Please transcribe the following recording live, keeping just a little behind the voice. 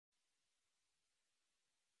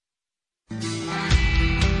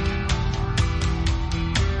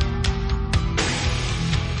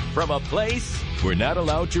from a place we're not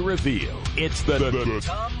allowed to reveal. It's the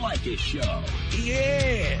Tom Leykis Show.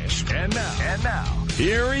 Yes. And now,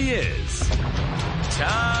 here he is,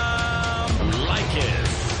 Tom Leykis.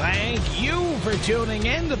 Thank you for tuning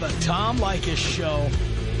in to the Tom Leykis Show.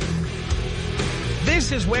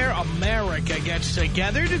 This is where America gets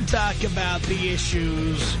together to talk about the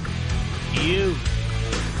issues you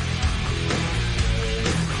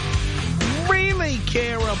really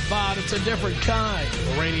care about. It's a different kind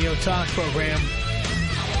of radio talk program.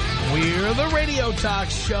 We're the radio talk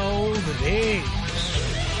show that is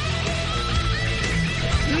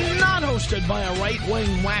not hosted by a right-wing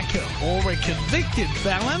wacko or a convicted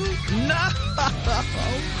felon. No.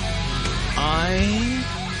 I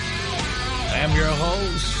am your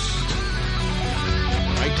host.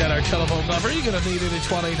 Write down our telephone number. You're going to need it. It's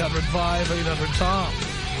 1-800-5800-TOM.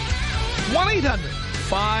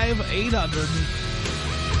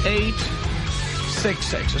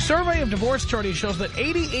 1-800-5800-866. A survey of divorce attorneys shows that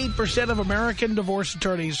 88% of American divorce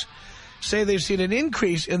attorneys say they've seen an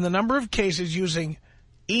increase in the number of cases using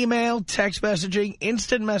email, text messaging,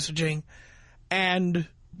 instant messaging, and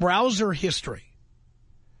browser history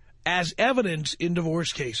as evidence in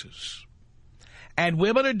divorce cases. And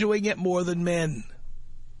women are doing it more than men.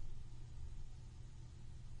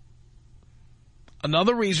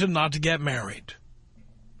 Another reason not to get married.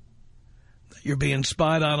 You're being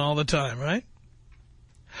spied on all the time, right?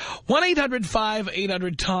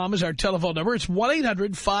 1-800-5800-TOM is our telephone number. It's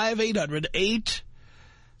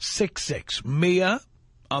 1-800-5800-866. Mia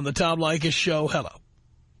on the Tom Leykis Show. Hello.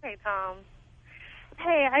 Hey, Tom.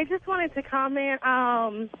 Hey, I just wanted to comment.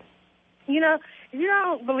 You know, you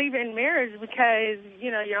don't believe in marriage because,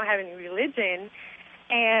 you know, you don't have any religion.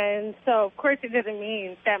 And so, of course, it doesn't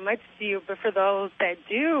mean that much to you. But for those that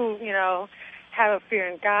do, you know, have a fear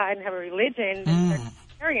in God and have a religion, that's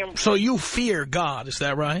very important. So you fear God, is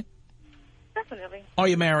that right? Definitely. Are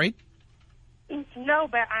you married? No,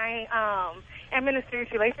 but I am in a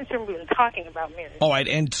serious relationship. We've been talking about marriage. All right,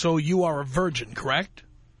 and so you are a virgin, correct?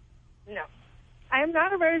 No. I am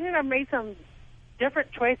not a virgin. I've made some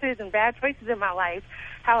different choices and bad choices in my life.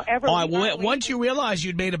 However, all right, well, once you realized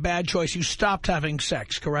you'd made a bad choice, you stopped having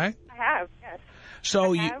sex, correct? I have, yes.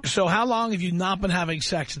 So so how long have you not been having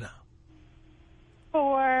sex now?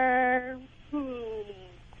 For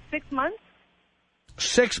 6 months.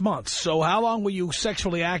 6 months. So how long were you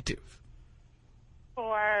sexually active?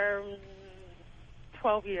 For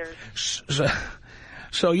 12 years.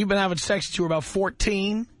 So you've been having sex since you were about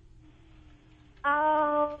 14?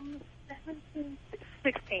 17,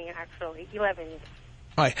 16, actually. 11 years.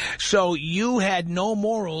 All right. So you had no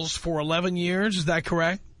morals for 11 years, is that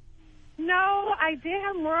correct? No, I did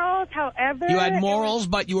have morals, however... You had morals,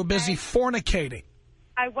 but you were busy fornicating.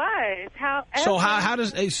 I was. However... So how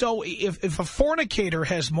does... So if a fornicator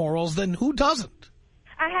has morals, then who doesn't?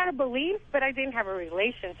 I had a belief, but I didn't have a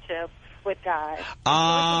relationship with God.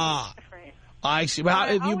 Ah. I see. Well,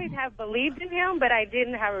 I always have believed in him, but I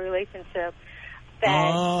didn't have a relationship.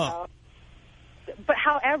 But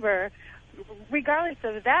however, regardless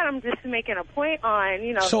of that, I'm just making a point on,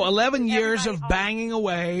 you know. So 11 years of banging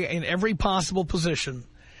away in every possible position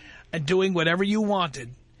and doing whatever you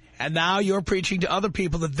wanted, and now you're preaching to other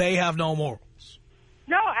people that they have no morals.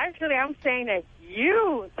 No, actually, I'm saying that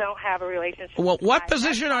you don't have a relationship. Well, what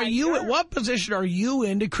position are you? What position are you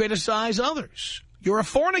in to criticize others? You're a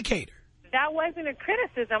fornicator. That wasn't a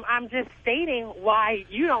criticism. I'm just stating why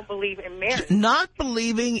you don't believe in marriage. Not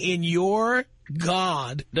believing in your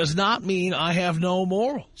God does not mean I have no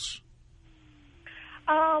morals.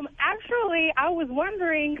 Actually, I was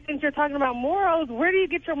wondering, since you're talking about morals, where do you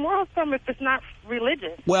get your morals from if it's not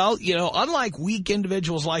religious? Well, you know, unlike weak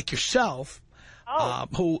individuals like yourself,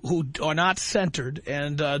 who are not centered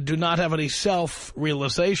and do not have any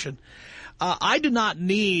self-realization, I do not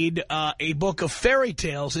need a book of fairy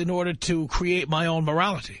tales in order to create my own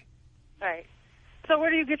morality. Right. So where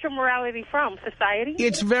do you get your morality from? Society?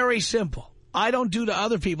 It's very simple. I don't do to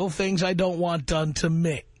other people things I don't want done to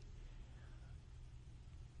me.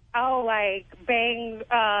 Oh, like bang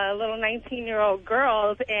little 19-year-old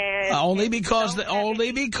girls and... Only because they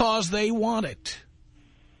want it.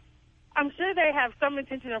 I'm sure they have some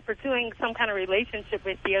intention of pursuing some kind of relationship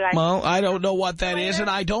with you. Like, well, I don't know what that is, and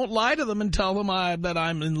I don't lie to them and tell them that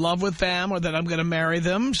I'm in love with them or that I'm going to marry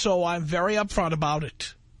them, so I'm very upfront about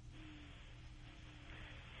it.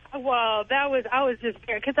 Well, I was just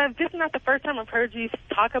scared, because this is not the first time I've heard you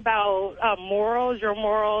talk about morals, your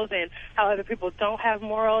morals, and how other people don't have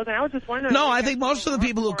morals, and I was just wondering... No, I think most of the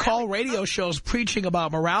people who call radio shows preaching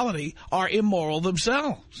about morality are immoral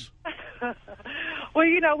themselves. Well,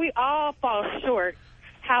 you know, we all fall short.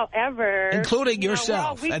 However, including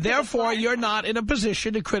yourself, weak and to the therefore flesh. you're not in a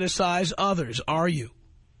position to criticize others, are you?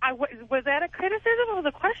 Was that a criticism or was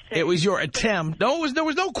a question? It was your attempt. No, there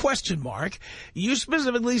was no question mark. You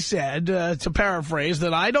specifically said, to paraphrase,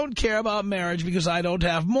 that I don't care about marriage because I don't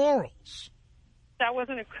have morals. That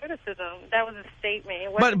wasn't a criticism. That was a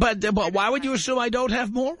statement. But why would you assume I don't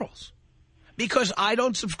have morals? Because I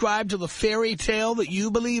don't subscribe to the fairy tale that you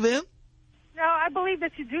believe in? No, I believe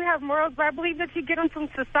that you do have morals, but I believe that you get them from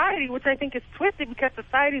society, which I think is twisted because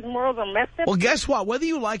society's morals are messed up. Well, guess what? Whether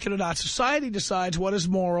you like it or not, society decides what is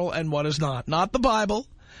moral and what is not. Not the Bible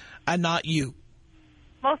and not you.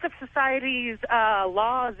 Most of society's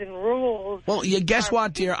laws and rules... Well, guess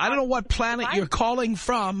what, dear? I don't know what planet you're calling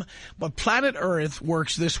from, but planet Earth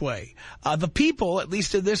works this way. The people, at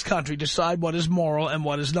least in this country, decide what is moral and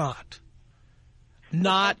what is not.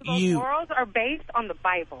 Not you. Morals are based on the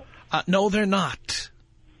Bible. No, they're not.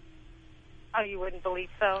 Oh, you wouldn't believe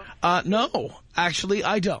so? No, actually,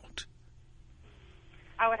 I don't.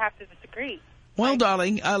 I would have to disagree. Well,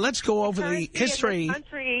 darling, let's go over the history. In this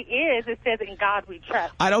country it says, in God we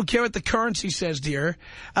trust. I don't care what the currency says, dear.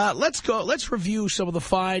 Let's review some of the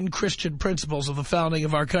fine Christian principles of the founding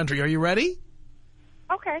of our country. Are you ready?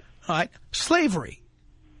 Okay. All right. Slavery.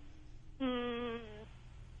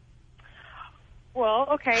 Well,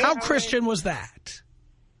 okay. How Christian was that?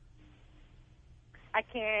 I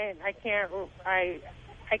can't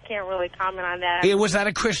really comment on that. Was that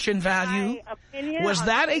a Christian value? My opinion was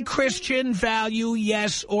that a Christian value,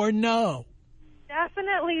 yes or no?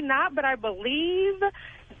 Definitely not, but I believe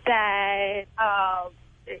that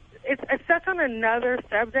it's such on another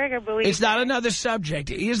subject. I believe it's not another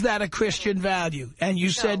subject. Is that a Christian value? And you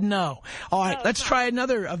said no. All right, let's try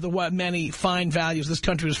another of the many fine values this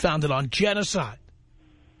country was founded on: genocide.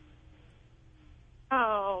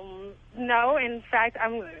 No, in fact,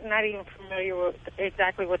 I'm not even familiar with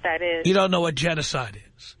exactly what that is. You don't know what genocide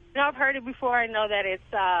is? No, I've heard it before. I know that it's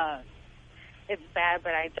bad,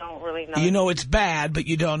 but I don't really know. You know it's bad, but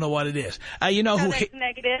you don't know what it is. You know who? That's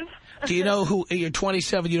negative. Do you know who? You're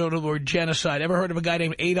 27. You don't know the word genocide. Ever heard of a guy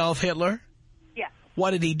named Adolf Hitler? Yeah.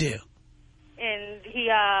 What did he do? And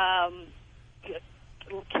he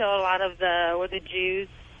killed a lot of the Jews.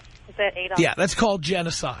 Is that Adolf? Yeah, that's called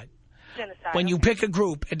genocide. Genocide. When you pick a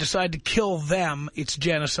group and decide to kill them, it's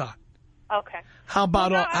genocide. Okay. How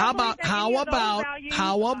about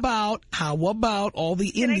all the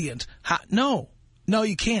Indians? No,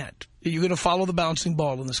 you can't. You're going to follow the bouncing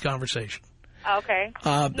ball in this conversation. Okay.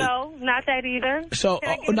 No, not that either. So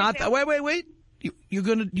wait. You're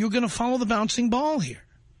going to follow the bouncing ball here.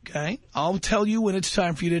 Okay. I'll tell you when it's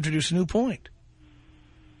time for you to introduce a new point.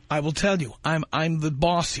 I will tell you. I'm the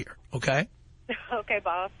boss here. Okay. Okay,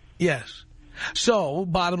 boss. Yes. So,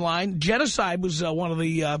 bottom line, genocide was one of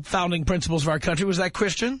the founding principles of our country. Was that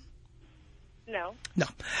Christian? No. No.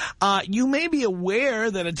 You may be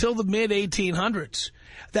aware that until the mid-1800s,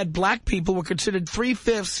 that black people were considered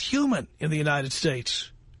 3/5 human in the United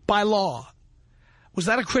States by law. Was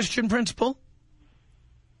that a Christian principle?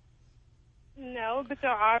 No, but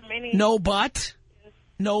there are many. No, but?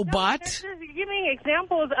 No, but? Just giving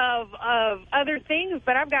examples of other things,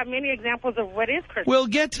 but I've got many examples of what is Christian. We'll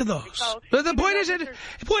get to those. So, but the point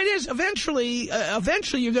is, eventually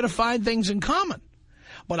you're going to find things in common.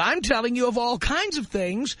 But I'm telling you of all kinds of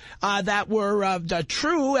things that were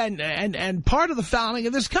true and part of the founding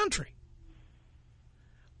of this country.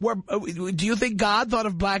 Do you think God thought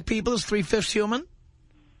of black people as 3/5 human?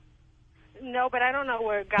 No, but I don't know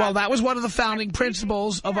where God... Well, that was one of the founding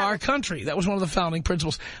principles of our country. That was one of the founding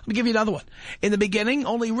principles. Let me give you another one. In the beginning,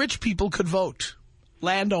 only rich people could vote.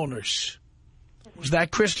 Landowners. Was that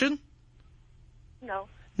Christian? No.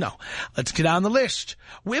 No. Let's get on the list.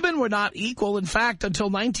 Women were not equal. In fact, until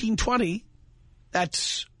 1920,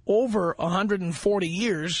 that's over 140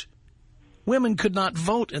 years, women could not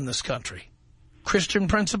vote in this country. Christian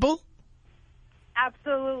principle?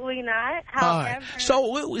 Absolutely not. However,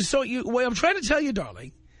 what I'm trying to tell you,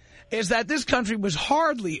 darling, is that this country was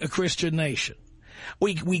hardly a Christian nation.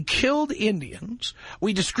 We killed Indians.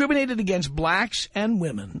 We discriminated against blacks and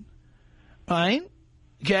women. Right?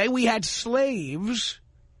 Okay? We had slaves.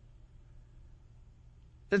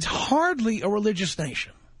 It's hardly a religious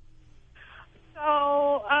nation.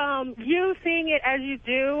 So, you seeing it as you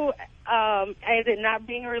do, as it not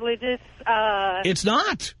being religious... It's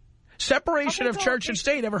not. Separation of church and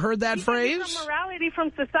state. Ever heard that phrase? Not morality from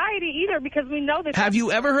society either, because we know that... Have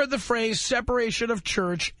you ever heard the phrase separation of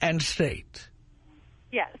church and state?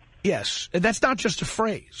 Yes. Yes. That's not just a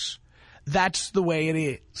phrase. That's the way it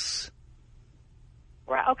is.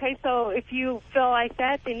 Right, okay, so if you feel like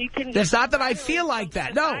that, then you can... It's not that I feel like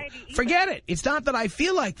that. No, forget it. It's not that I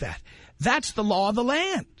feel like that. That's the law of the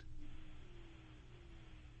land.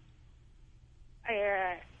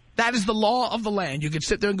 That is the law of the land. You can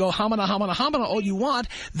sit there and go, hamana, hamana, hamana, all you want.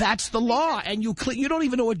 That's the law. And you don't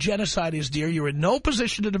even know what genocide is, dear. You're in no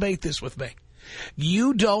position to debate this with me.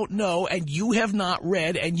 You don't know, and you have not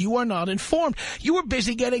read, and you are not informed. You were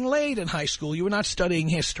busy getting laid in high school. You were not studying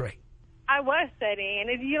history. I was studying,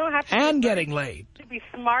 and you don't have to... And getting laid. To be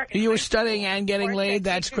smart. You were studying and getting laid.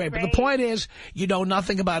 That's great. But the point is, you know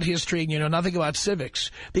nothing about history, and you know nothing about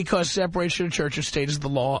civics, because separation of church and state is the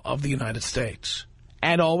law of the United States.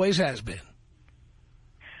 And always has been.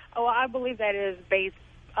 Oh, I believe that is based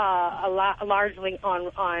largely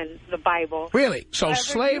on the Bible. Really? So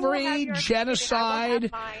slavery,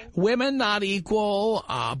 genocide, women not equal,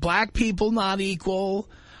 black people not equal,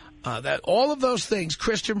 that all of those things,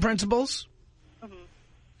 Christian principles?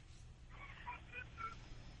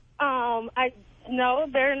 No,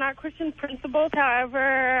 they're not Christian principles.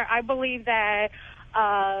 However, I believe that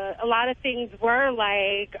a lot of things were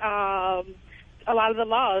like... a lot of the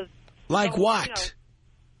laws. Like what?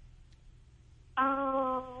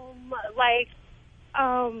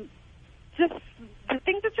 Just the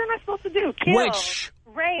things that you're not supposed to do. Kill, which?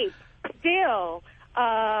 Rape, steal,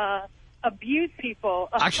 abuse people.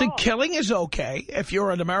 Assault. Actually, killing is okay. If you're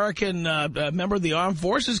an American member of the armed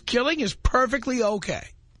forces, killing is perfectly okay.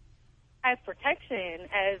 As protection,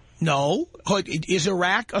 as... No. Is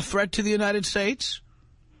Iraq a threat to the United States?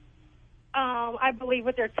 I believe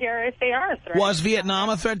with their terrorists, they are a threat. Was Vietnam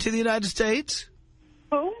a threat to the United States?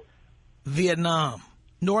 Who? Vietnam.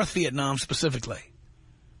 North Vietnam, specifically.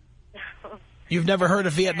 You've never heard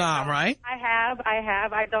of Vietnam, right? I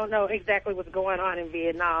have. I don't know exactly what's going on in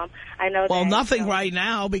Vietnam. I know. Well, nothing right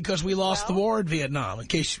now because we lost the war in Vietnam. In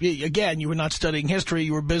case, again, you were not studying history.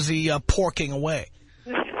 You were busy porking away.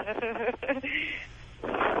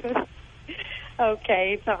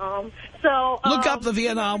 Okay, Tom. So look up the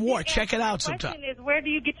Vietnam War. Check it out sometime. The question is, where do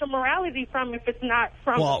you get your morality from if it's not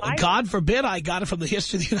from the Bible? God forbid I got it from the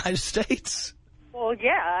history of the United States. Well,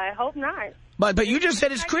 yeah, I hope not. But you just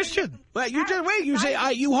said it's Christian. Wait, you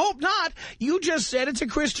say you hope not. You just said it's a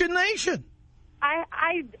Christian nation.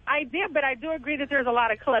 I did, but I do agree that there's a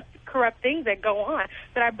lot of corrupt things that go on.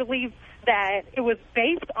 But I believe that it was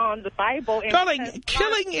based on the Bible. Darling,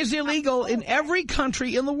 killing is illegal in every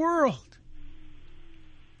country in the world.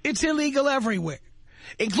 It's illegal everywhere,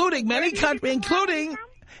 including many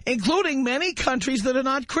including many countries that are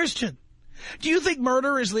not Christian. Do you think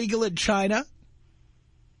murder is legal in China?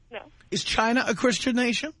 No. Is China a Christian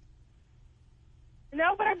nation?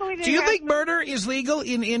 No, but I believe. Do you think murder is legal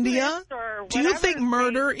in India? Do you think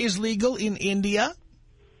murder is legal in India?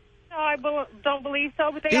 No, I don't believe so.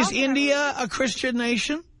 But is India a Christian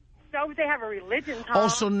nation? No, but they have a religion, Tom.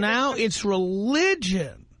 Also, now it's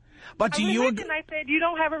religion. But do you? I said you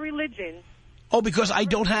don't have a religion. Oh, because I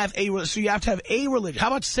don't have so you have to have a religion. How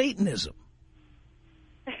about Satanism?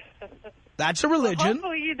 That's a religion. Well,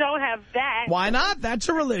 hopefully you don't have that. Why not? That's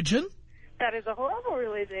a religion. That is a horrible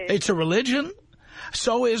religion. It's a religion.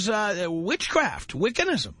 So is witchcraft,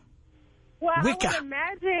 Wiccanism. Well, Wicca. I would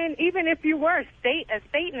imagine even if you were a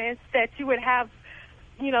Satanist that you would have,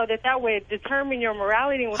 that would determine your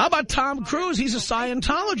morality. How about Tom Cruise? He's a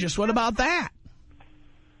Scientologist. What about that?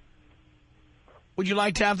 Would you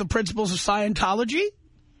like to have the principles of Scientology?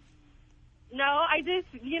 No, I just,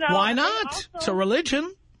 Why not? It's a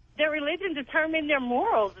religion. Their religion determines their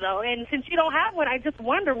morals, though. And since you don't have one, I just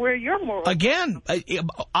wonder where your morals are. Again,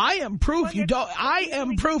 I am proof you don't. I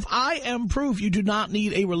am proof you do not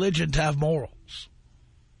need a religion to have morals.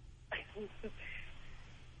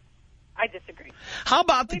 I disagree. How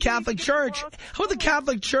about the Catholic Church? How about the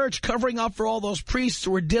Catholic Church covering up for all those priests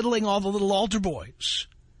who were diddling all the little altar boys?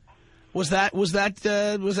 Was that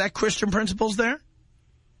Christian principles there?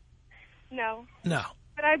 No. No.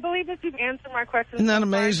 But I believe that you've answered my question. Isn't that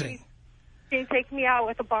amazing? Can you take me out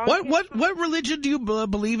with a bomb? What religion do you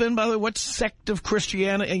believe in, by the way? What sect of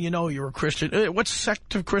Christianity? And you know you're a Christian. What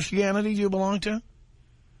sect of Christianity do you belong to?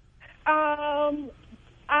 I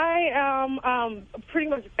am pretty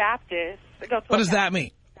much Baptist. What does that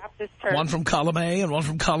mean? Baptist church. One from column A and one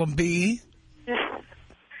from column B?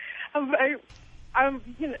 I'm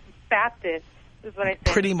Baptist is what I say.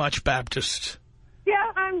 Pretty much Baptist. Yeah,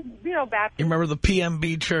 I'm, Baptist. You remember the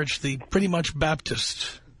PMB church, the pretty much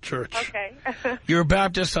Baptist church. Okay. You're a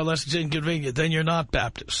Baptist unless it's inconvenient. Then you're not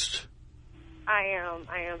Baptist. I am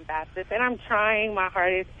Baptist, and I'm trying my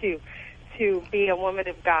hardest to be a woman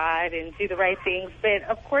of God and do the right things. But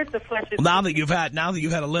of course, the flesh is. Now that you've had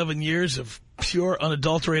 11 years of pure,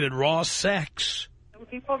 unadulterated, raw sex. Some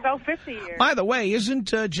people go 50 years. By the way,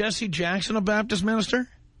 isn't Jesse Jackson a Baptist minister?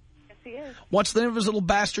 Yes, he is. What's the name of his little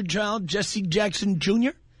bastard child? Jesse Jackson Jr.?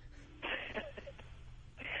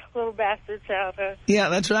 Little bastard child. Yeah,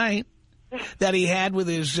 that's right. That he had with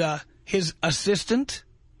his assistant.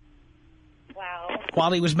 Wow.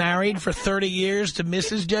 While he was married for 30 years to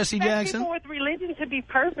Mrs. Jesse Jackson. People with religion to be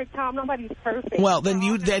perfect, Tom. Nobody's perfect. Well, then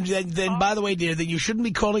by the way, dear, then you shouldn't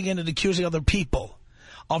be calling in and accusing other people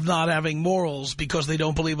of not having morals because they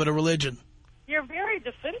don't believe in a religion. You're very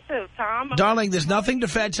defensive, Tom. Darling, there's nothing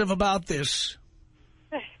defensive about this.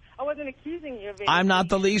 I wasn't accusing you of anything. I'm not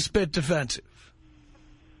the least bit defensive.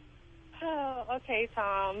 Oh, okay,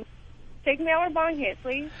 Tom. Take mail or bong hit,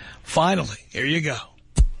 please. Finally, here you go.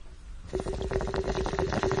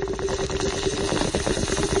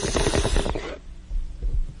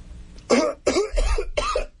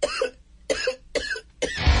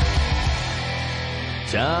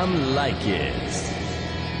 Tom Leykis.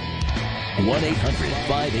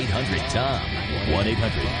 1-800-5800-TOM.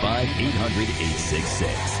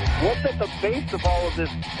 1-800-5800-866. What's at the base of all of this,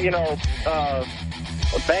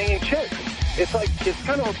 banging chicks? It's like, it's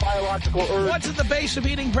kind of a biological urge. What's at the base of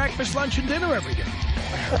eating breakfast, lunch, and dinner every day?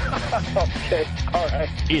 Okay, all right.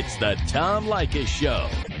 It's the Tom Leykis Show.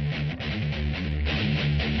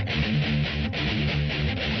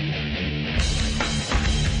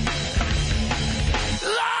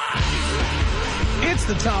 It's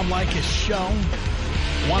the Tom Leykis Show.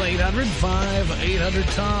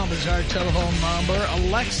 1-800-5800-TOM is our telephone number.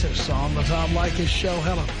 Alexis on the Tom Leykis Show.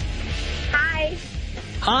 Hello. Hi.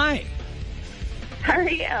 Hi. How are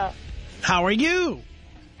you? How are you?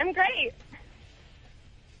 I'm great.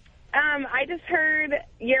 I just heard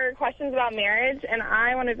your questions about marriage, and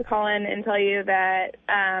I wanted to call in and tell you that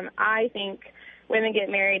I think women get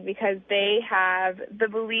married because they have the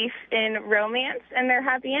belief in romance and their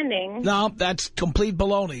happy ending. No, that's complete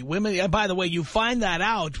baloney. Women, by the way, you find that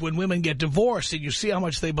out when women get divorced, and you see how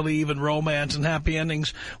much they believe in romance and happy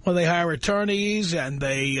endings when they hire attorneys and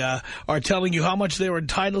they are telling you how much they're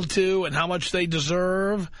entitled to and how much they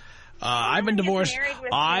deserve. I've been divorced.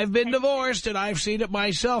 I've been divorced, and I've seen it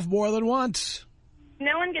myself more than once.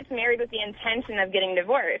 No one gets married with the intention of getting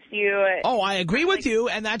divorced. Oh, I agree with you,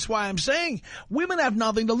 and that's why I'm saying women have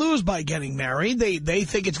nothing to lose by getting married. They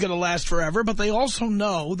think it's going to last forever, but they also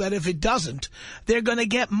know that if it doesn't, they're going to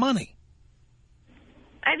get money.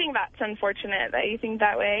 I think that's unfortunate that you think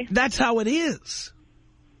that way. That's how it is.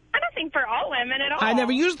 I don't think for all women at all. I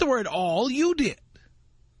never used the word all. You did.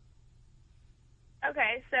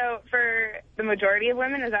 Okay, so for the majority of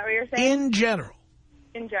women, is that what you're saying? In general.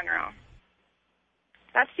 In general.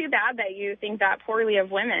 That's too bad that you think that poorly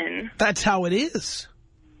of women. That's how it is.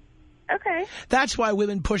 Okay. That's why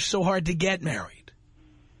women push so hard to get married.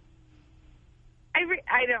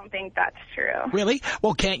 I don't think that's true. Really?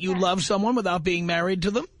 Well, can't you love someone without being married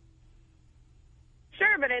to them?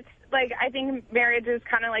 Sure, but it's like, I think marriage is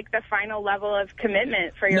kind of like the final level of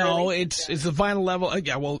commitment for your relationship. it's the final level.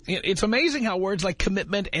 Yeah, well, it's amazing how words like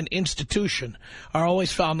commitment and institution are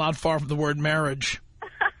always found not far from the word marriage.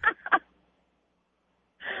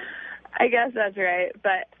 I guess that's right,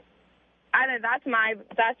 but I don't. That's my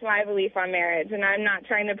belief on marriage, and I'm not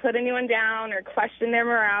trying to put anyone down or question their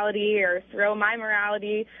morality or throw my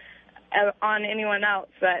morality on anyone else,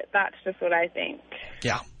 but that's just what I think.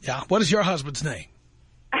 Yeah, yeah. What is your husband's name?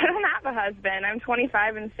 I don't have a husband. I'm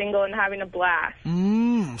 25 and single and having a blast.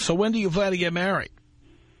 So when do you plan to get married?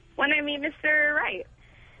 When I meet Mr. Right.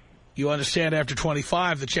 You understand after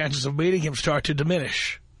 25, the chances of meeting him start to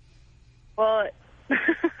diminish. Well,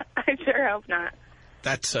 I sure hope not.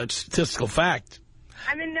 That's a statistical fact.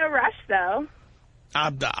 I'm in no rush, though.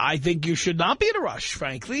 I think you should not be in a rush,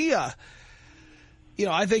 frankly. I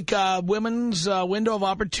think women's window of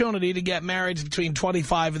opportunity to get married is between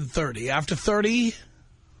 25 and 30. After 30,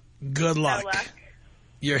 good luck. No luck.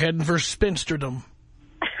 You're heading for spinsterdom.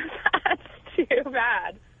 That's too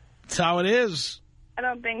bad. That's how it is. I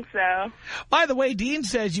don't think so. By the way, Dean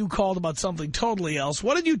says you called about something totally else.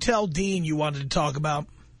 What did you tell Dean you wanted to talk about?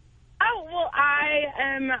 Oh, well, I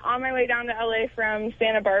am on my way down to L.A. from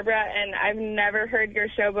Santa Barbara, and I've never heard your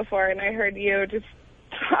show before, and I heard you just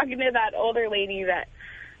talking to that older lady that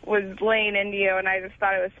was laying into you, and I just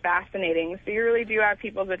thought it was fascinating. So you really do have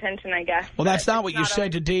people's attention, I guess. Well, that's not what you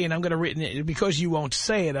said to Dean. I'm going to read it. Because you won't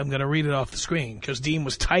say it, I'm going to read it off the screen, because Dean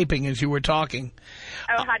was typing as you were talking.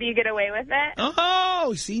 Oh, how do you get away with it?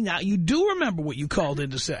 Oh, see, now you do remember what you called in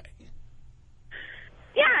to say.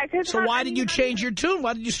 Yeah. So why did you change your tune?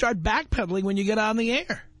 Why did you start backpedaling when you get on the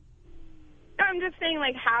air? No, I'm just saying,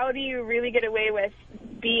 like, how do you really get away with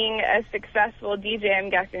being a successful DJ? I'm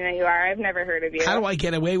guessing that you are. I've never heard of you. How do I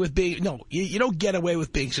get away with being... No, you don't get away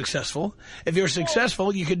with being successful. If you're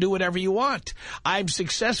successful, you can do whatever you want. I'm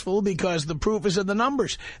successful because the proof is in the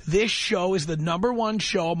numbers. This show is the #1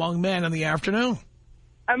 show among men in the afternoon.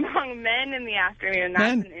 Among men in the afternoon.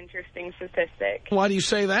 That's an interesting statistic. Why do you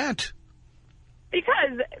say that?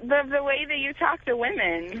 Because the way that you talk to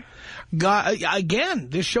women. Again,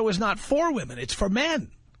 this show is not for women. It's for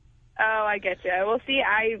men. Oh, I get you. Well, see,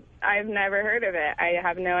 I've never heard of it. I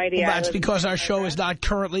have no idea. Well, that's because our show is not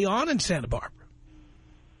currently on in Santa Barbara.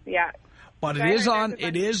 Yeah. But it is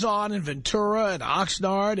on in Ventura and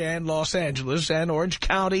Oxnard and Los Angeles and Orange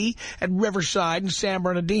County and Riverside and San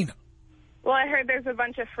Bernardino. Well, I heard there's a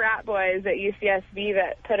bunch of frat boys at UCSB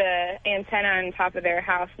that put an antenna on top of their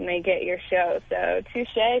house and they get your show. So,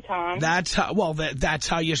 touche, Tom. That's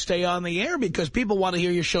how you stay on the air, because people want to hear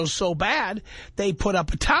your show so bad, they put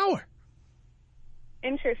up a tower.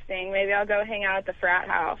 Interesting. Maybe I'll go hang out at the frat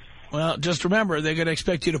house. Well, just remember, they're going to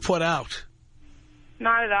expect you to put out.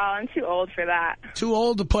 Not at all. I'm too old for that. Too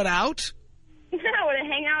old to put out? No, to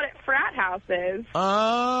hang out at frat houses.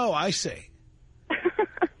 Oh, I see.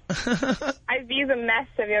 IV's a mess.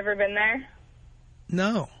 Have you ever been there?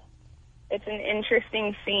 No. It's an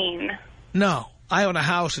interesting scene. No. I own a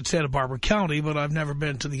house in Santa Barbara County, but I've never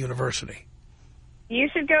been to the university. You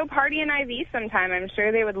should go party in IV sometime. I'm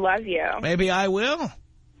sure they would love you. Maybe I will.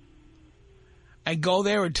 And go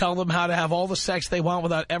there and tell them how to have all the sex they want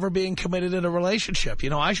without ever being committed in a relationship. You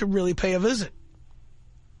know, I should really pay a visit.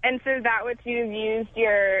 And so that what you've used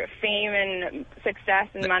your fame and success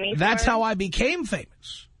and money for? That's how I became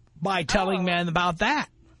famous. By telling men about that.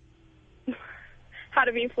 How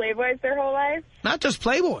to be playboys their whole life? Not just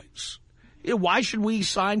playboys. Why should we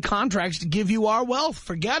sign contracts to give you our wealth?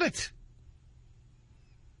 Forget it.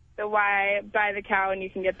 So why buy the cow and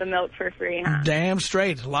you can get the milk for free, huh? Damn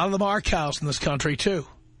straight. A lot of them are cows in this country, too.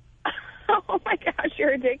 Oh, my gosh,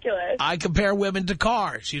 you're ridiculous. I compare women to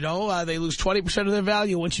cars. You know, they lose 20% of their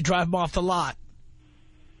value once you drive them off the lot.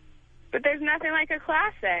 But there's nothing like a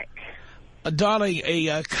classic. Darling,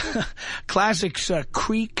 classics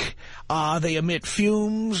creak, they emit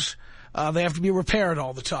fumes, they have to be repaired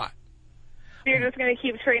all the time. So you're just going to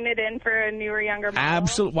keep trading it in for a newer, younger model?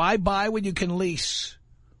 Absolutely. Why buy when you can lease?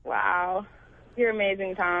 Wow. You're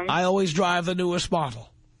amazing, Tom. I always drive the newest model.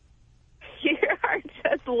 You are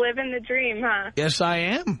just living the dream, huh? Yes, I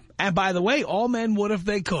am. And by the way, all men would if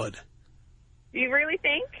they could. You really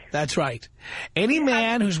think? That's right. Any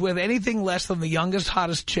man who's with anything less than the youngest,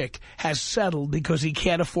 hottest chick has settled because he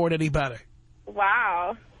can't afford any better.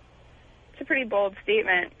 Wow. It's a pretty bold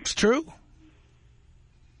statement. It's true.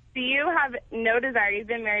 Do you have no desire? You've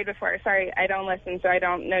been married before. Sorry, I don't listen, so I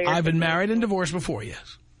don't know your... I've been married and divorced before,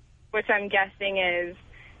 yes. Which I'm guessing is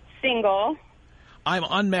single. I'm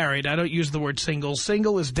unmarried. I don't use the word single.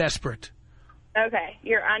 Single is desperate. Okay,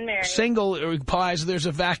 you're unmarried. Single implies there's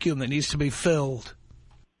a vacuum that needs to be filled.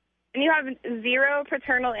 And you have zero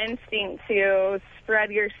paternal instinct to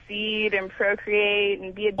spread your seed and procreate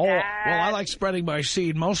and be a dad. Oh, well, I like spreading my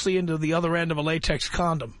seed, mostly into the other end of a latex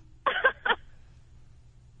condom.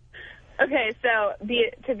 Okay, so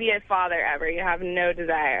to be a father ever, you have no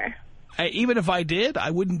desire. Even if I did,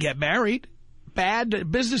 I wouldn't get married. Bad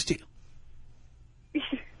business deal.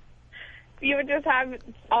 You would just have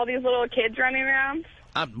all these little kids running around?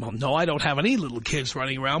 Well, no, I don't have any little kids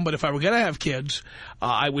running around, but if I were going to have kids,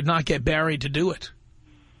 I would not get married to do it.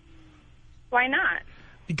 Why not?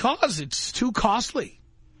 Because it's too costly.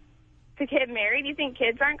 To get married? You think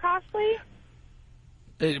kids aren't costly?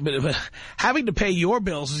 But having to pay your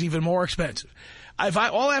bills is even more expensive.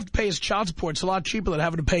 All I have to pay is child support. It's a lot cheaper than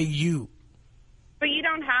having to pay you. But you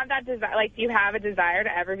don't have that desire. Like, do you have a desire to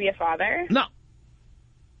ever be a father? No.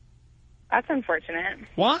 That's unfortunate.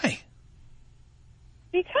 Why?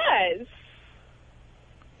 Because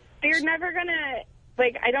they're never going to,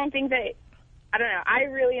 like, I don't think that, I don't know. I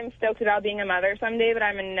really am stoked about being a mother someday, but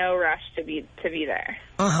I'm in no rush to be there.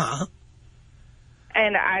 Uh-huh.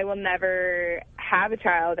 And I will never have a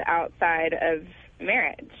child outside of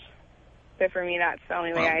marriage. So for me, that's the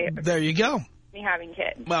only way there you go. Me having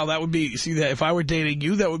kids. Well, that would be, see, that if I were dating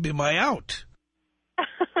you, that would be my out.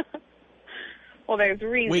 Well, there's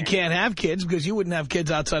reasons. We can't have kids because you wouldn't have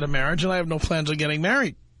kids outside of marriage, and I have no plans on getting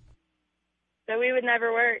married. So we would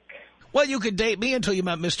never work. Well, you could date me until you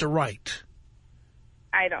met Mr. Right.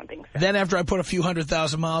 I don't think so. Then after I put a few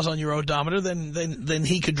 100,000 miles on your odometer, then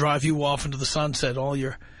he could drive you off into the sunset, all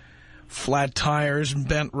your flat tires and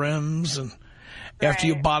bent rims, and after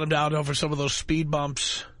you bottomed out over some of those speed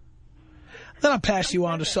bumps, then I'll pass you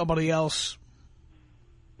on to somebody else.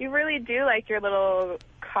 You really do like your little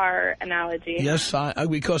car analogy. Yes,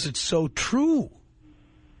 because it's so true.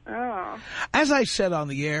 Oh. As I said on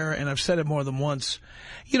the air, and I've said it more than once,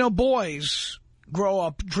 you know, boys grow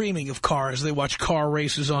up dreaming of cars. They watch car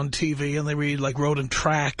races on TV, and they read, like, Road and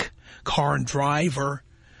Track, Car and Driver.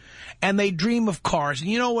 And they dream of cars. And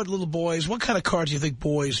you know what, little boys, what kind of cars do you think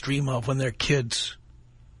boys dream of when they're kids?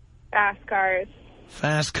 Fast cars.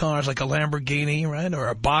 Fast cars, like a Lamborghini, right? Or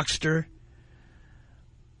a Boxster.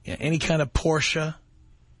 Yeah, any kind of Porsche.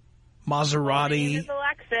 Maserati. My name is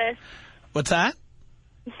Alexis. What's that?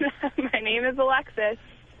 My name is Alexis.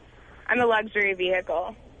 I'm a luxury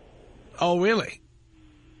vehicle. Oh, really?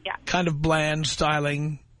 Yeah. Kind of bland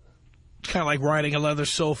styling. Kind of like riding a leather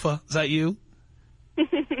sofa. Is that you?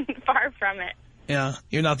 Far from it. Yeah.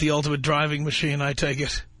 You're not the ultimate driving machine, I take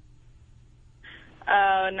it.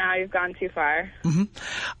 Oh, now you've gone too far.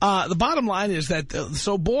 Mm-hmm. The bottom line is that,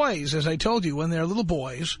 so boys, as I told you, when they're little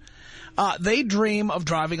boys, they dream of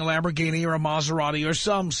driving a Lamborghini or a Maserati or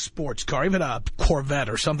some sports car, even a Corvette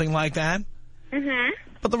or something like that. Mm-hmm.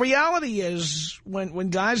 But the reality is, when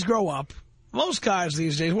guys grow up, most guys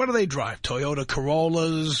these days, what do they drive? Toyota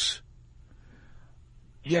Corollas.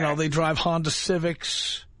 Sure. You know, they drive Honda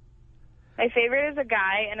Civics. My favorite is a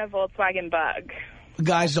guy in a Volkswagen Bug.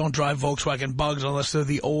 Guys don't drive Volkswagen Bugs unless they're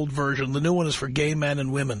the old version. The new one is for gay men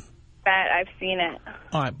and women. Bet I've seen it.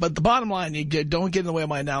 All right, but the bottom line, don't get in the way of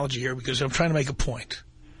my analogy here because I'm trying to make a point.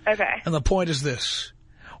 Okay. And the point is this.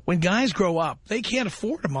 When guys grow up, they can't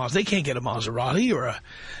afford a Maserati. They can't get a Maserati or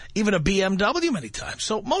even a BMW many times.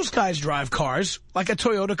 So most guys drive cars like a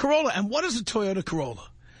Toyota Corolla. And what is a Toyota Corolla?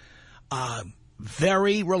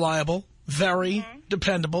 Very reliable, very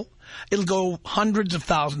dependable. It'll go hundreds of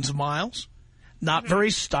thousands of miles. Not very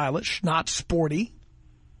stylish, not sporty,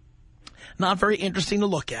 not very interesting to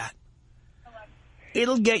look at.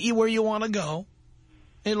 It'll get you where you want to go.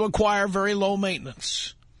 It'll require very low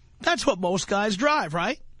maintenance. That's what most guys drive,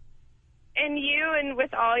 right? And you, and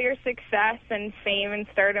with all your success and fame and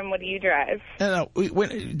stardom, what do you drive? No,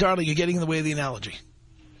 darling, you're getting in the way of the analogy.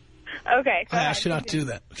 Okay. I asked you not to do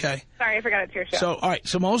that, okay? Sorry, I forgot it's your show. So, all right,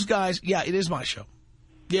 so most guys, yeah, it is my show.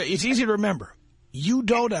 Yeah, it's easy to remember. You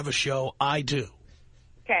don't have a show, I do.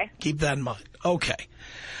 Okay. Keep that in mind. Okay.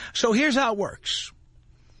 So here's how it works.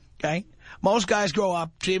 Okay? Most guys grow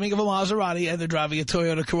up dreaming of a Maserati and they're driving a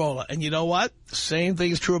Toyota Corolla. And you know what? The same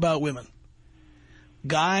thing is true about women.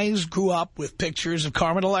 Guys grew up with pictures of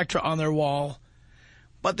Carmen Electra on their wall,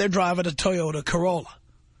 but they're driving a Toyota Corolla.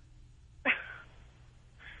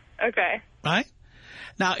 Okay. Right?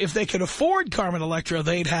 Now, if they could afford Carmen Electra,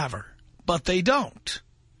 they'd have her. But they don't.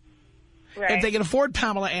 Right. If they can afford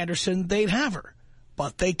Pamela Anderson, they'd have her.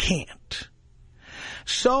 But they can't.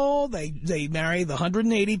 So they marry the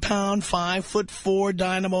 180-pound, 5'4"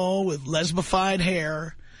 dynamo with lesbified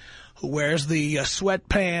hair who wears the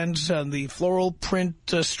sweatpants and the floral print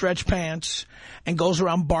stretch pants and goes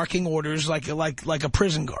around barking orders like a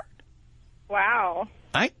prison guard. Wow.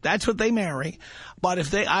 Right? That's what they marry. But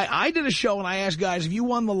if I did a show and I asked guys, if you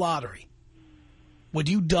won the lottery, would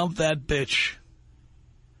you dump that bitch?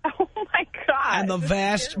 Oh, my God. And the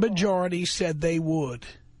vast majority said they would.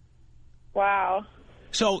 Wow.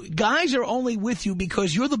 So guys are only with you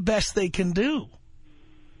because you're the best they can do.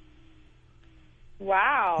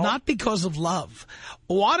 Wow. Not because of love.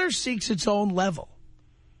 Water seeks its own level.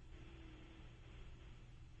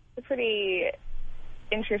 It's a pretty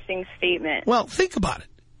interesting statement. Well, think about it.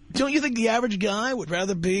 Don't you think the average guy would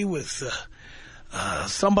rather be with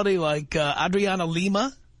somebody like Adriana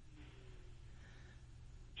Lima?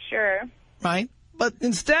 Sure. Right? But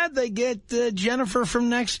instead they get Jennifer from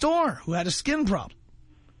next door who had a skin problem.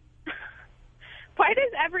 Why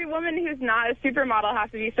does every woman who's not a supermodel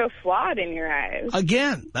have to be so flawed in your eyes?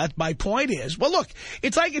 Again, that's my point is, well, look,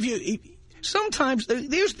 it's like sometimes there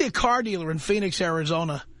used to be a car dealer in Phoenix,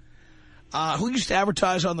 Arizona, who used to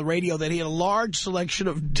advertise on the radio that he had a large selection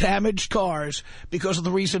of damaged cars because of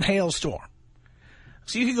the recent hailstorm.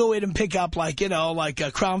 So you could go in and pick up like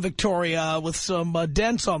a Crown Victoria with some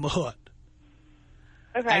dents on the hood.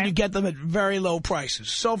 Okay. And you get them at very low prices.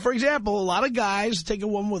 So, for example, a lot of guys take a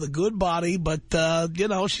woman with a good body, but,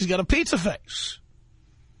 she's got a pizza face.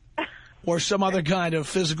 Or some other kind of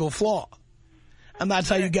physical flaw. And that's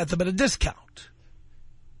how you get them at a discount.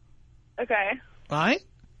 Okay. Right?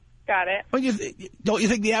 Got it. Well, don't you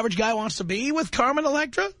think the average guy wants to be with Carmen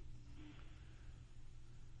Electra?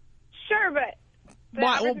 Sure, but the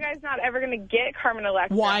average guy's not ever going to get Carmen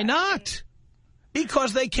Electra. Why not?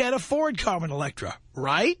 Because they can't afford Carmen Electra,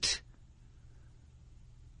 right?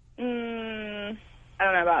 I don't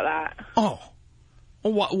know about that. Oh.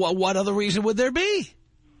 Well, what other reason would there be?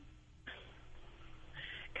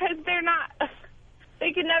 because they're not,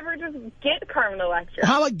 they could never just get Carmen Electra.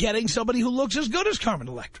 How about getting somebody who looks as good as Carmen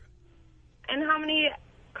Electra? And how many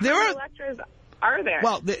Carmen Electras are there?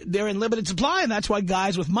 Well, they're in limited supply, and that's why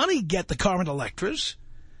guys with money get the Carmen Electras.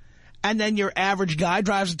 And then your average guy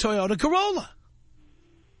drives a Toyota Corolla.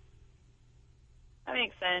 That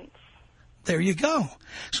makes sense. There you go.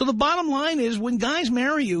 So the bottom line is, when guys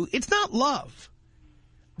marry you, it's not love.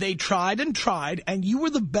 They tried and tried, and you were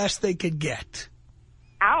the best they could get.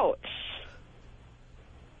 Ouch.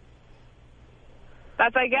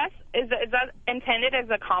 That's, I guess, is that intended as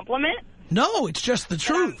a compliment? No, it's just the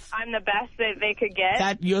truth. I'm the best that they could get?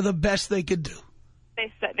 That you're the best they could do.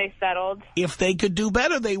 They settled? If they could do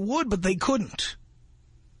better, they would, but they couldn't.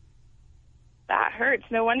 That hurts.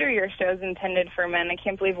 No wonder your show's intended for men. I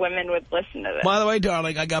can't believe women would listen to this. By the way,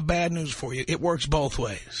 darling, I got bad news for you. It works both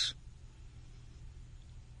ways.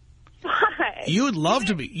 Why? You'd love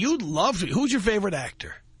to be. Who's your favorite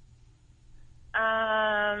actor?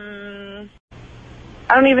 I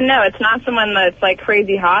don't even know. It's not someone that's, like,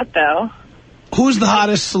 crazy hot, though. Who's the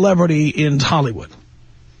hottest celebrity in Hollywood?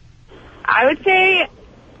 I would say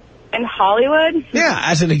in Hollywood. Yeah,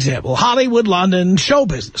 as an example. Hollywood, London, show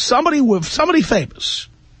business. Somebody famous.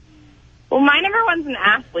 Well, my number one's an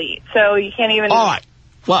athlete, so you can't even... All right.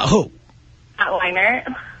 Well, who? Matt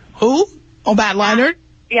Leinart. Who? Oh, Matt Leinart?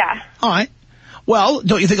 Yeah. All right. Well,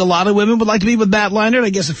 don't you think a lot of women would like to be with Matt Leinart?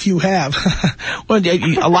 I guess a few have. Well,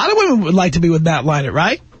 a lot of women would like to be with Matt Leinart,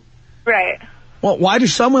 right? Right. Well, why do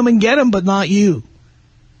some women get him but not you?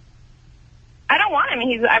 I don't want him.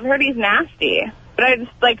 I've heard he's nasty. But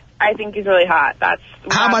I think he's really hot.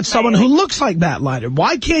 How about someone who looks like Matt Leinart?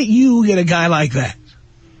 Why can't you get a guy like that?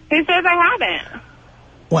 Who says I haven't?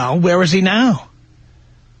 Well, where is he now?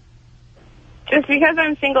 Just because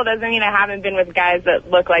I'm single doesn't mean I haven't been with guys that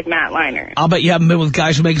look like Matt Leinart. I'll bet you haven't been with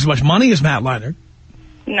guys who make as much money as Matt Leinart.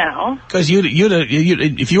 No. Because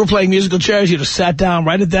if you were playing musical chairs, you'd have sat down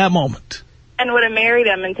right at that moment. And would have married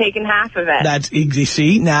him and taken half of it. That's easy.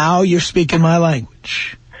 See, now you're speaking my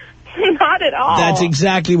language. Not at all. That's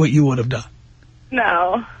exactly what you would have done.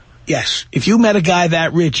 No. Yes. If you met a guy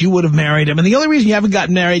that rich, you would have married him. And the only reason you haven't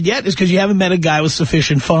gotten married yet is because you haven't met a guy with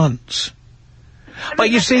sufficient funds.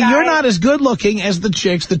 But you see, you're not as good looking as the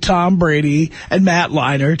chicks that Tom Brady and Matt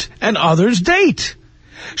Leinart and others date.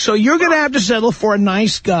 So you're going to have to settle for a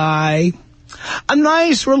nice guy, a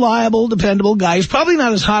nice, reliable, dependable guy. He's probably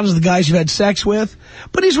not as hot as the guys you've had sex with,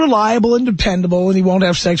 but he's reliable and dependable, and he won't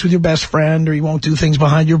have sex with your best friend, or he won't do things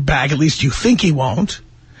behind your back. At least you think he won't.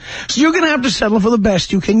 So you're going to have to settle for the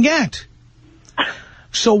best you can get.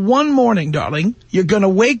 So one morning, darling, you're going to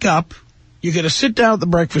wake up, you're going to sit down at the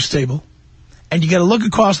breakfast table, and you got to look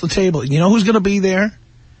across the table. And you know who's going to be there?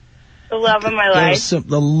 The love of my life.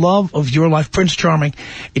 The love of your life, Prince Charming.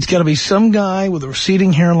 It's got to be some guy with a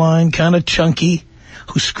receding hairline, kind of chunky,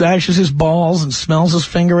 who scratches his balls and smells his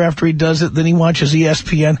finger after he does it. Then he watches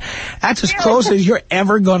ESPN. That's as close as you're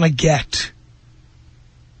ever going to get.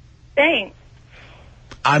 Thanks.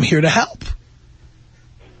 I'm here to help.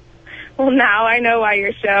 Well, now I know why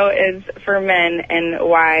your show is for men and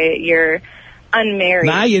why you're unmarried.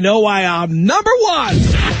 Now you know why I'm number one.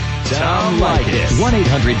 Tom Leykis.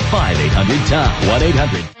 1-800-5800-TOM.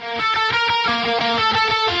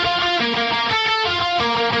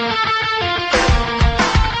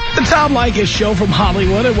 1-800. The Tom Leykis Show from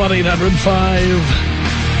Hollywood at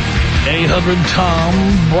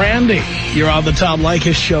 1-800-5800-TOM. Brandy, you're on the Tom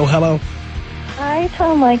Leykis Show. Hello. Hi,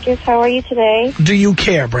 Tom Leykis. How are you today? Do you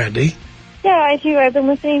care, Brandy? Yeah, I do. I've been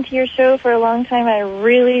listening to your show for a long time. I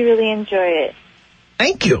really, really enjoy it.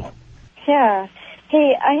 Thank you. Yeah.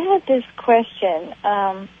 Hey, I had this question,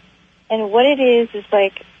 and what it is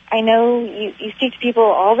like, I know you speak to people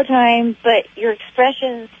all the time, but your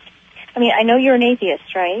expressions, I mean, I know you're an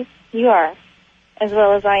atheist, right? You are, as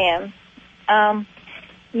well as I am.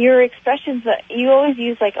 Your expressions, you always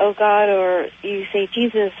use like, oh God, or you say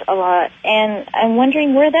Jesus a lot, and I'm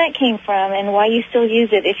wondering where that came from and why you still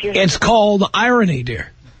use it if you're... It's called irony, dear.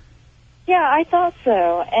 Yeah, I thought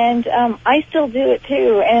so, and I still do it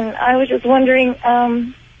too, and I was just wondering,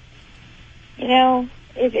 you know,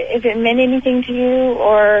 if it meant anything to you,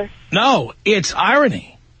 or... No, it's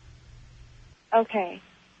irony. Okay.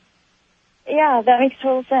 Yeah, that makes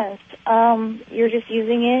total sense. You're just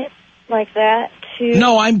using it like that to...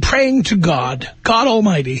 No, I'm praying to God, God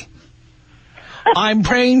Almighty. I'm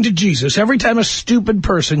praying to Jesus. Every time a stupid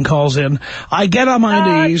person calls in, I get on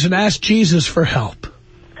my knees and ask Jesus for help.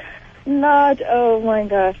 Oh my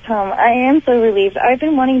gosh, Tom, I am so relieved. I've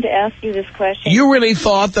been wanting to ask you this question. You really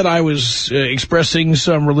thought that I was expressing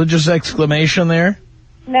some religious exclamation there?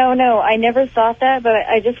 No, I never thought that, but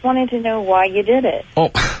I just wanted to know why you did it.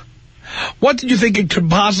 Oh, What did you think it could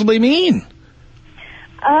possibly mean?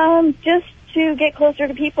 Just to get closer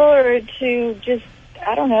to people, or to just,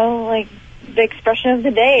 I don't know, like the expression of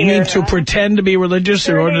the day. You mean to pretend to be religious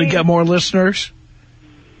in order to get more listeners?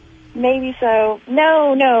 Maybe so.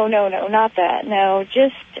 No, not that. No,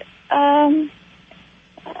 just, I'm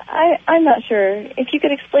not sure. If you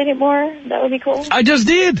could explain it more, that would be cool. I just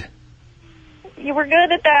did. You were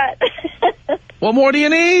good at that. What more do you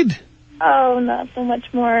need? Oh, not so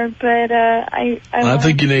much more, but I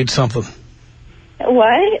think you need something.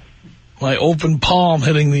 What? My open palm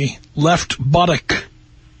hitting the left buttock.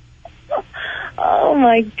 Oh,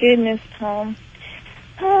 my goodness, Tom.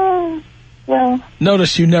 Oh, well.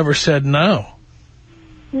 Notice you never said no.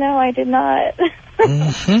 No, I did not.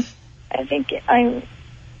 Mm-hmm. I think I'm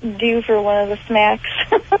due for one of the smacks.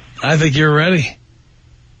 I think you're ready.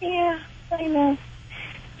 Yeah, I know.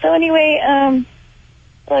 So anyway,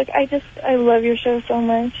 look, I love your show so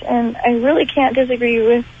much, and I really can't disagree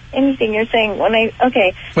with anything you're saying.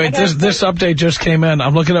 Wait, this update just came in.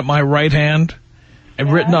 I'm looking at my right hand,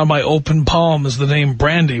 and written on my open palm is the name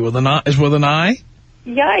Brandy with an I.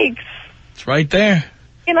 Yikes. It's right there.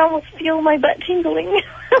 I can almost feel my butt tingling.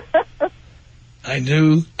 I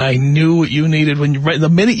knew what you needed the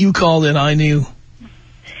minute you called in. I knew.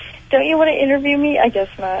 Don't you want to interview me? I guess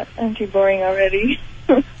not. I'm too boring already.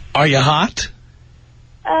 Are you hot?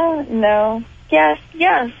 No. Yes,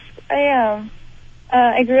 I am.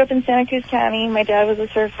 I grew up in Santa Cruz County. My dad was a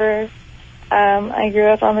surfer. I grew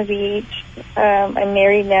up on the beach. I'm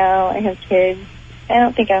married now. I have kids. I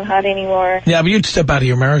don't think I'm hot anymore. Yeah, but you'd step out of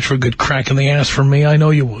your marriage for a good crack in the ass from me. I know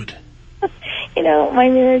you would. You know, my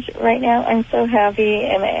marriage right now, I'm so happy,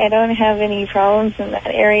 and I don't have any problems in that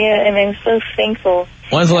area, and I'm so thankful.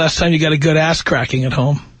 When's the last time you got a good ass cracking at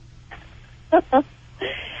home?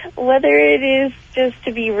 Whether it is just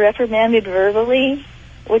to be reprimanded verbally,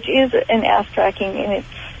 which is an ass cracking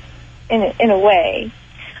in a way,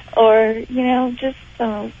 or, you know, just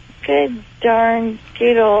some darn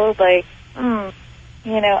good old, like,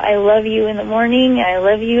 you know, I love you in the morning, I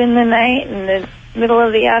love you in the night, and the middle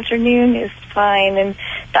of the afternoon is fine, and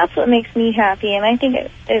that's what makes me happy, and I think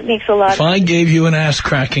it makes a lot If I gave you an ass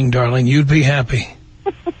cracking, darling, you'd be happy.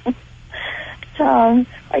 Tom,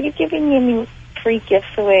 are you giving any free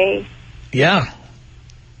gifts away? Yeah.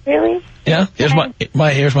 Really? Yeah. Here's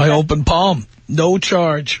my open palm. No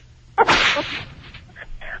charge.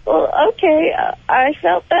 Well, okay. I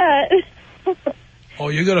felt that. Oh,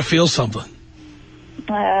 you're going to feel something.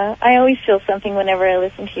 I always feel something whenever I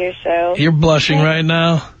listen to your show. You're blushing right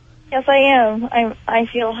now. Yes, I am. I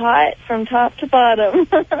feel hot from top to bottom.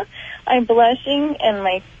 I'm blushing, and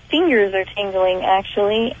my fingers are tingling,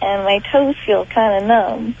 actually, and my toes feel kind of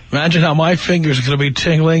numb. Imagine how my fingers are going to be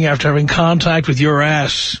tingling after having contact with your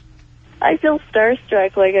ass. I feel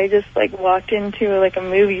starstruck, like I just, walked into, a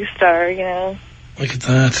movie star, you know. Look at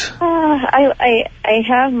that. I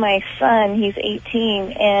have my son, he's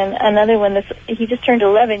 18, and another one, he just turned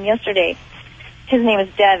 11 yesterday. His name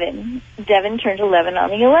is Devin. Devin turned 11 on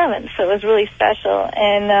the 11th, so it was really special.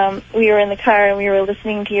 And we were in the car, and we were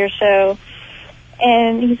listening to your show,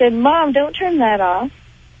 and he said, Mom, don't turn that off.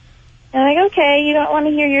 And I'm like, okay, you don't want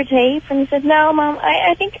to hear your tape? And he said, no, Mom,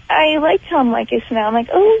 I think I like Tom Leykis now. I'm like,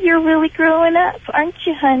 oh, you're really growing up, aren't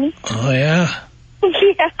you, honey? Oh, yeah?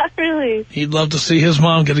 Yeah, really. He'd love to see his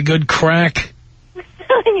mom get a good crack.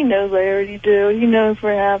 He knows I already do. He knows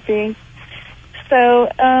we're happy. So,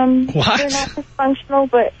 what? We're not dysfunctional,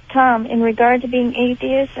 but, Tom, in regard to being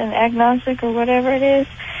atheist and agnostic or whatever it is,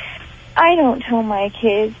 I don't tell my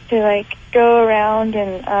kids to, go around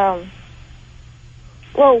and,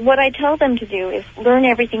 well, what I tell them to do is learn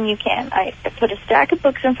everything you can. I put a stack of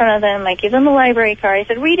books in front of them. I give them a library card. I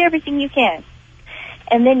said, read everything you can.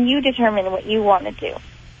 And then you determine what you want to do.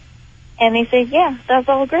 And they say, yeah, that's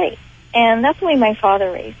all great. And that's the way my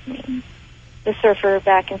father raised me, the surfer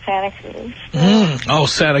back in Santa Cruz. Oh,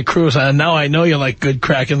 Santa Cruz. Now I know you like good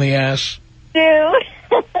crack in the ass. Do?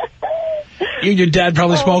 You and your dad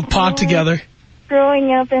probably smoked pot together.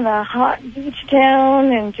 Growing up in a hot beach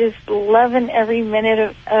town and just loving every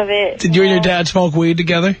minute of it. Did you and your dad smoke weed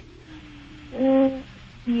together? Yeah.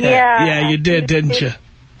 Yeah, you did, didn't you?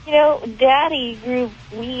 You know, Daddy grew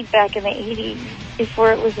weed back in the 80s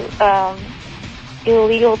before it was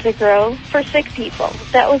illegal to grow for sick people.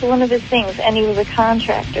 That was one of his things, and he was a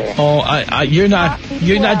contractor. Oh, you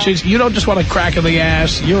don't just want a crack in the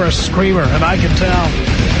ass. You're a screamer, and I can tell.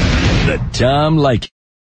 The Tom Leykis